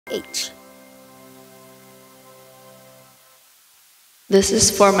H. This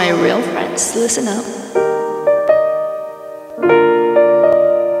is for my real friends. Listen up.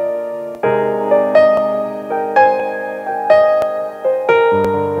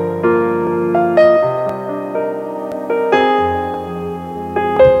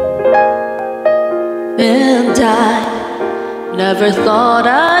 And I never thought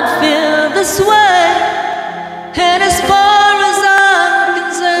I'd feel this way. And as far as I'm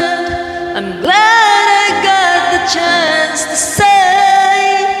concerned, I'm glad I got the chance to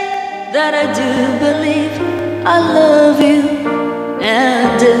say that I do believe I love you.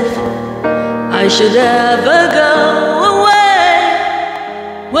 And if I should ever go away,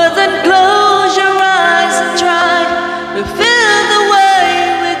 well then close your eyes and try to feel the way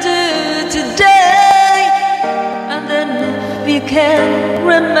we do today. And then if you can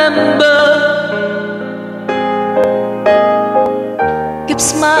remember, keep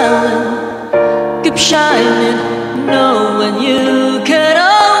smiling, keep shining, knowing you can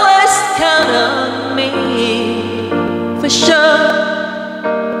always count on me. For sure,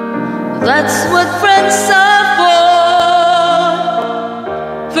 that's what friends are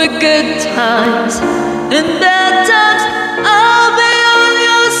for good times and bad times. I'll be on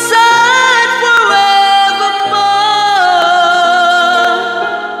your side forevermore.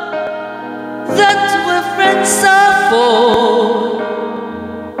 That's what friends are for.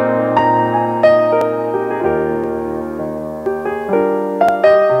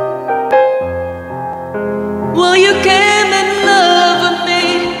 Well, you came in love with me,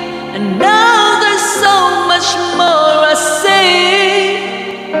 and now there's so much more I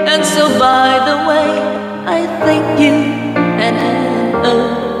see. And so by the way, I thank you and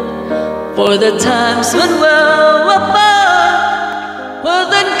Hannah for the times when we're apart. Well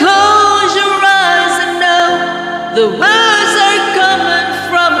then close your eyes and know the words are coming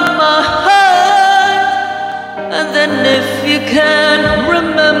from my heart. And then if you can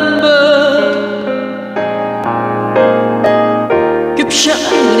remember, keep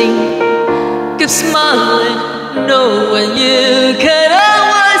shining, keep smiling, knowing you can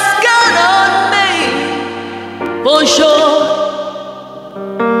always count on me. For sure,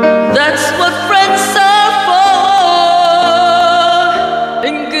 that's what friends are for.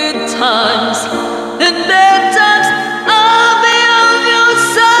 In good times and bad times, I'll be on your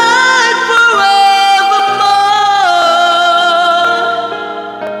side forevermore.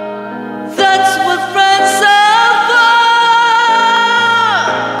 That's what friends are for.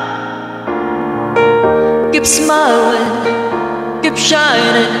 Keep smiling, keep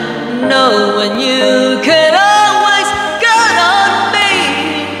shining, knowing you can always count on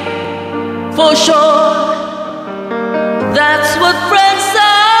me. For sure, that's what friends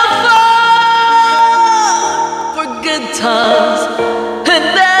are for good times and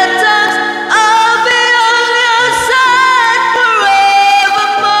bad times. I'll be on your side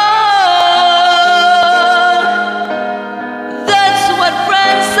forevermore. That's what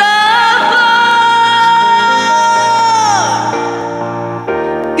friends are for.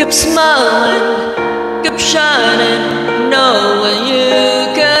 Keep smiling, keep shining, knowing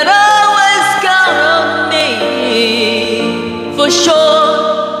you can always count on me. For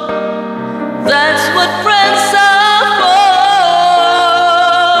sure, that's what friends are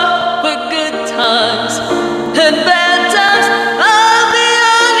for good times and bad times. I'll be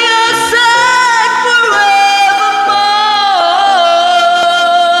on your side forevermore.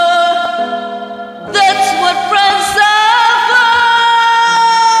 That's what friends are for.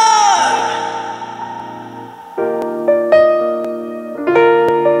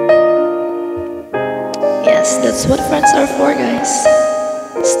 Yes, that's what friends are for, guys.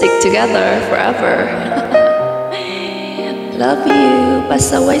 Stick together forever. Love you,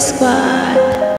 Pasaway Squad.